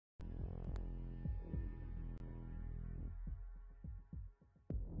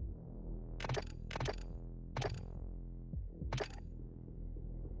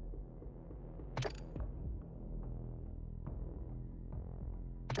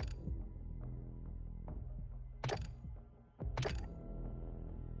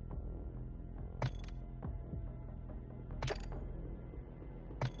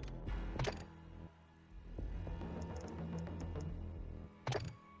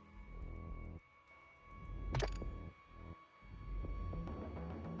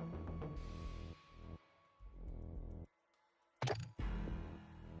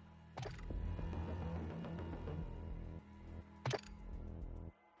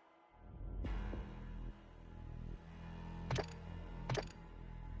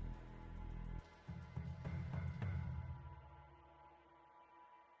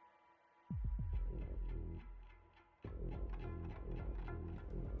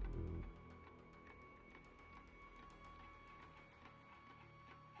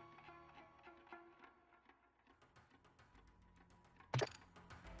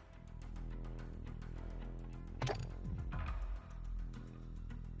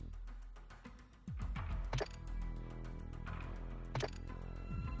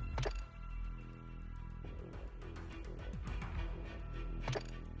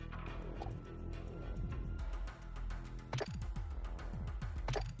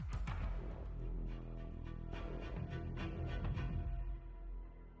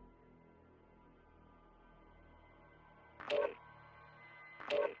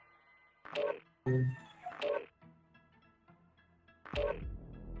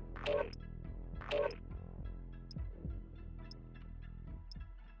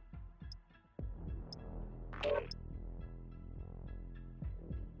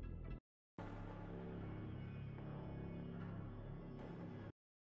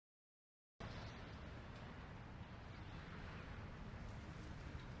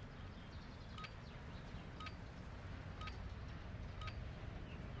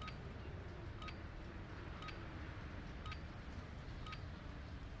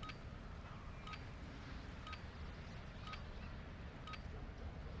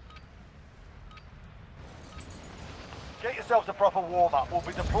Get yourselves a proper warm-up. We'll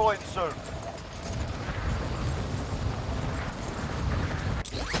be deploying soon.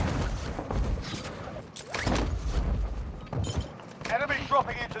 Enemy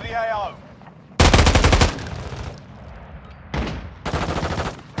dropping into the AO.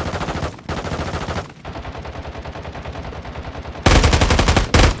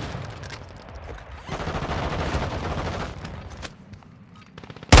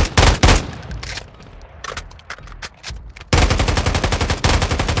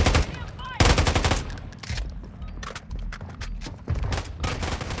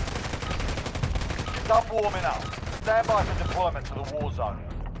 Stop warming up. Stand by for deployment to the war zone.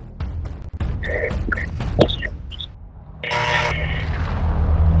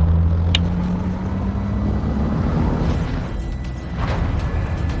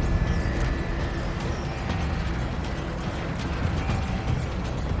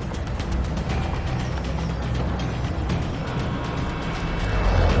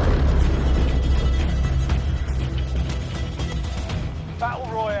 Battle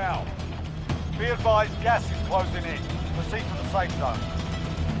Royale. Be advised, gas is closing in. Proceed to the safe zone.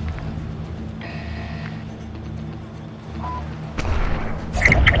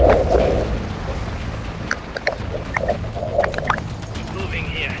 Moving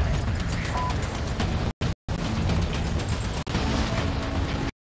here.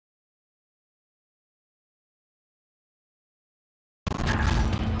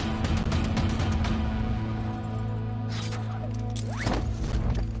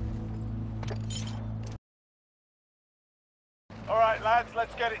 All right, lads,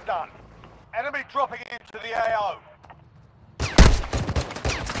 let's get it done. Enemy dropping into the AO.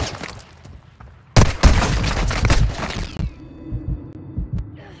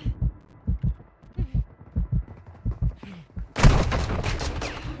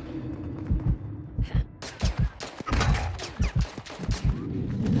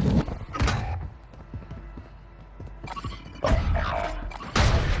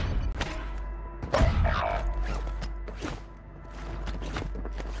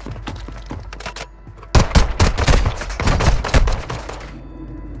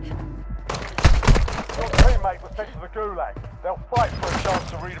 Teammate was sent to the Gulag. They'll fight for a chance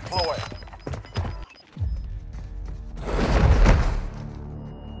to redeploy.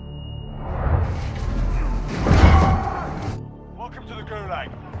 Welcome to the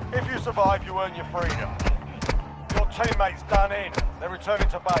Gulag. If you survive, you earn your freedom. Your teammate's done in. They're returning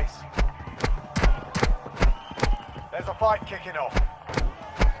to base. There's a fight kicking off.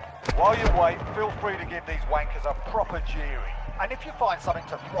 While you wait, feel free to give these wankers a proper jeering. And if you find something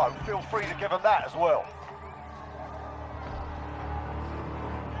to throw, feel free to give them that as well.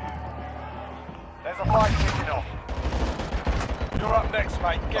 There's a fight kicking off. You're up next,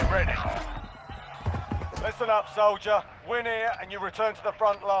 mate. Get ready. Listen up, soldier. Win here and you return to the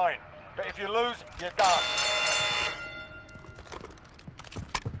front line. But if you lose, you're done.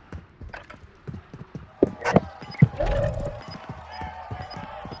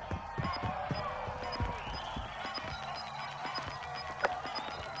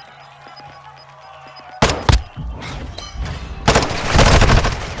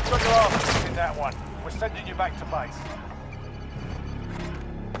 Got your ass in that one. We're sending you back to base.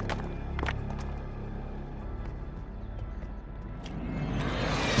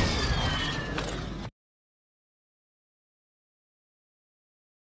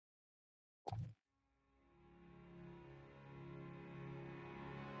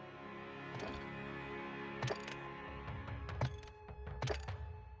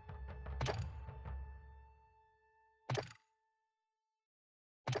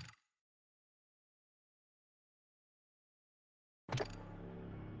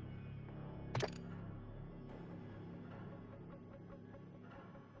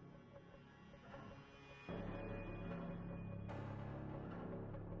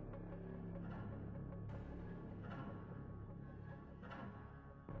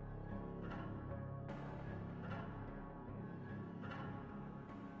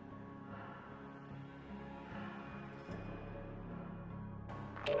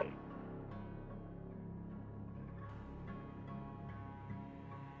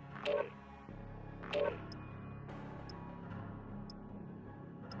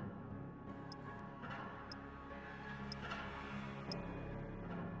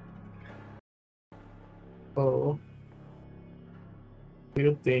 Oh,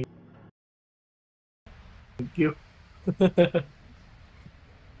 thank you.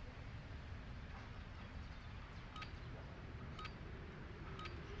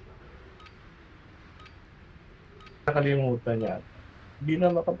 Nakalimutan niya. Hindi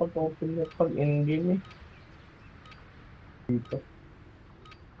na makapag-open niya pag in-game eh. dito.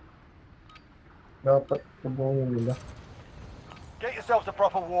 Dapat kabungin nila. Get yourselves a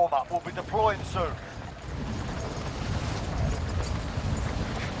proper warm-up. We'll be deploying soon.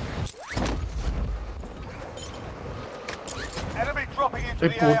 Enemy dropping into Ay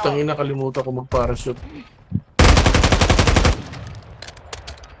the putang AO. ina, kalimutan ko mag-parachute.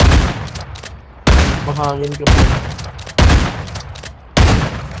 Mahangin ka pa.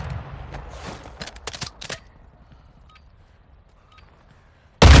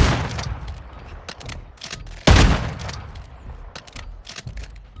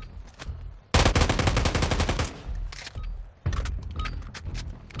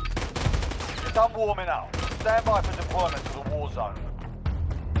 You're done warming up. Stand by for deployment to the war zone.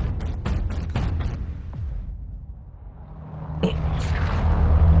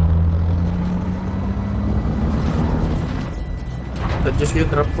 Adjust yung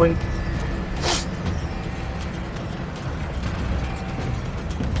drop point.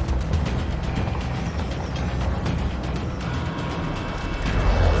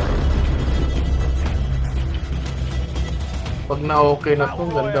 Pag na-okay na to,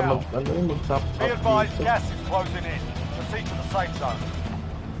 ganda mag-top Be up advised, dito. gas is closing in. Proceed to the safe zone.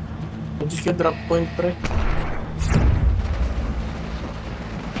 Adjust yung drop point, pre.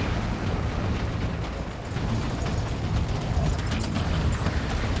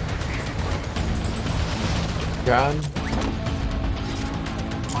 Yan.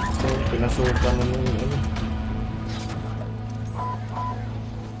 So, pinasukan na yung ano.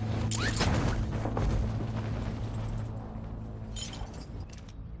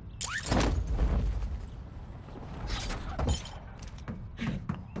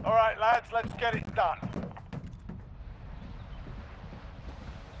 Alright lads, let's get it done.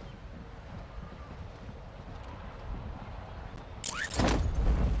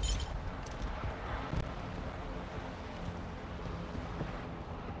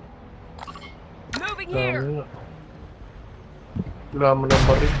 Moving here. Dami na. Wala mo ng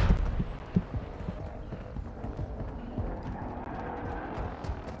baril.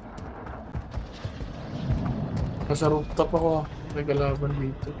 Nasa rooftop ako. May kalaban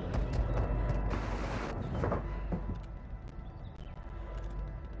dito.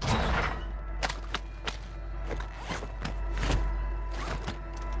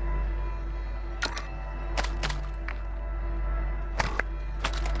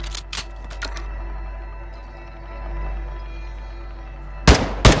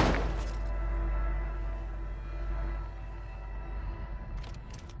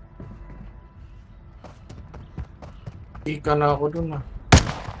 Ika na ako dun ah.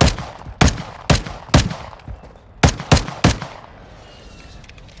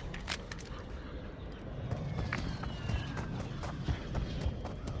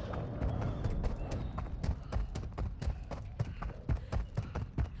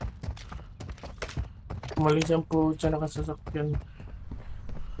 Umalis ang po siya nakasasakyan.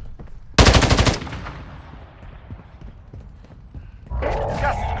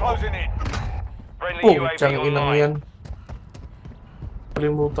 Gas is closing in. Friendly Oh, UAV tiyang inang online. yan.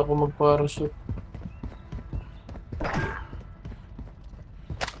 Kalimutan ko mag-parachute.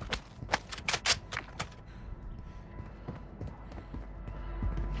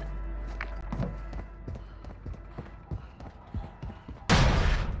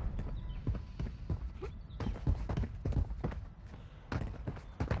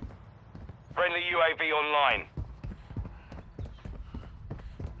 Friendly UAV online.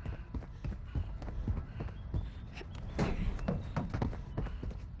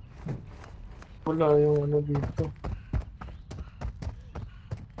 Wala yung ano dito.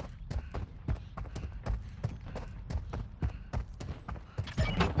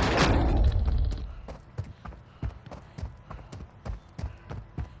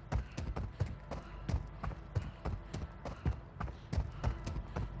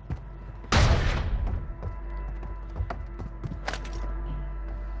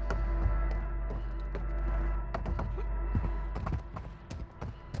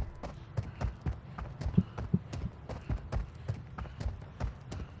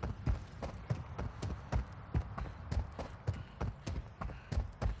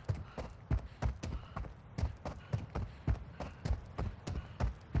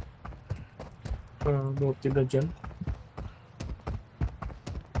 Buti na dyan.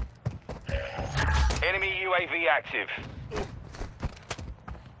 Enemy UAV active.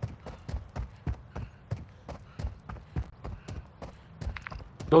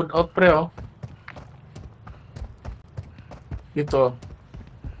 Load out pre oh. Dito.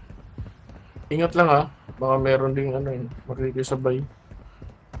 Ingat lang ah. Baka meron ding ano yun. Makikisabay.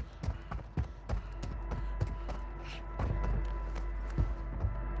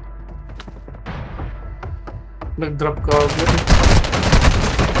 Nag-drop ka agad.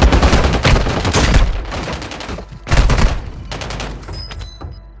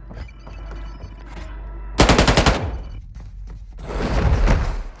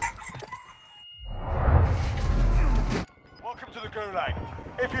 Welcome to the Gulag.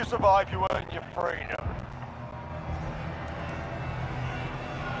 If you survive, you earn your freedom.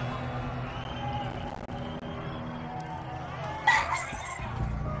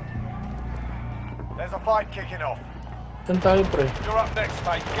 There's a fight kicking off. Saan tayo, pre? You're up next,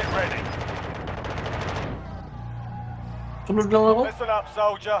 mate. Get ready. Sunod lang ako. Listen up,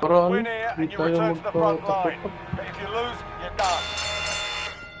 soldier. Para Win here and di you tayo return to the front magpatakot. line. But if you lose, you're done.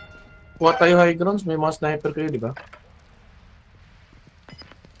 Kuha tayo high grounds. May mga sniper kayo, di ba?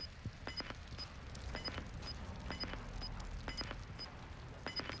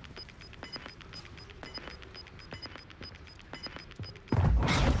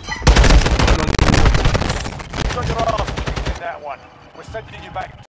 You got your ass kicked in that one. We're sending you back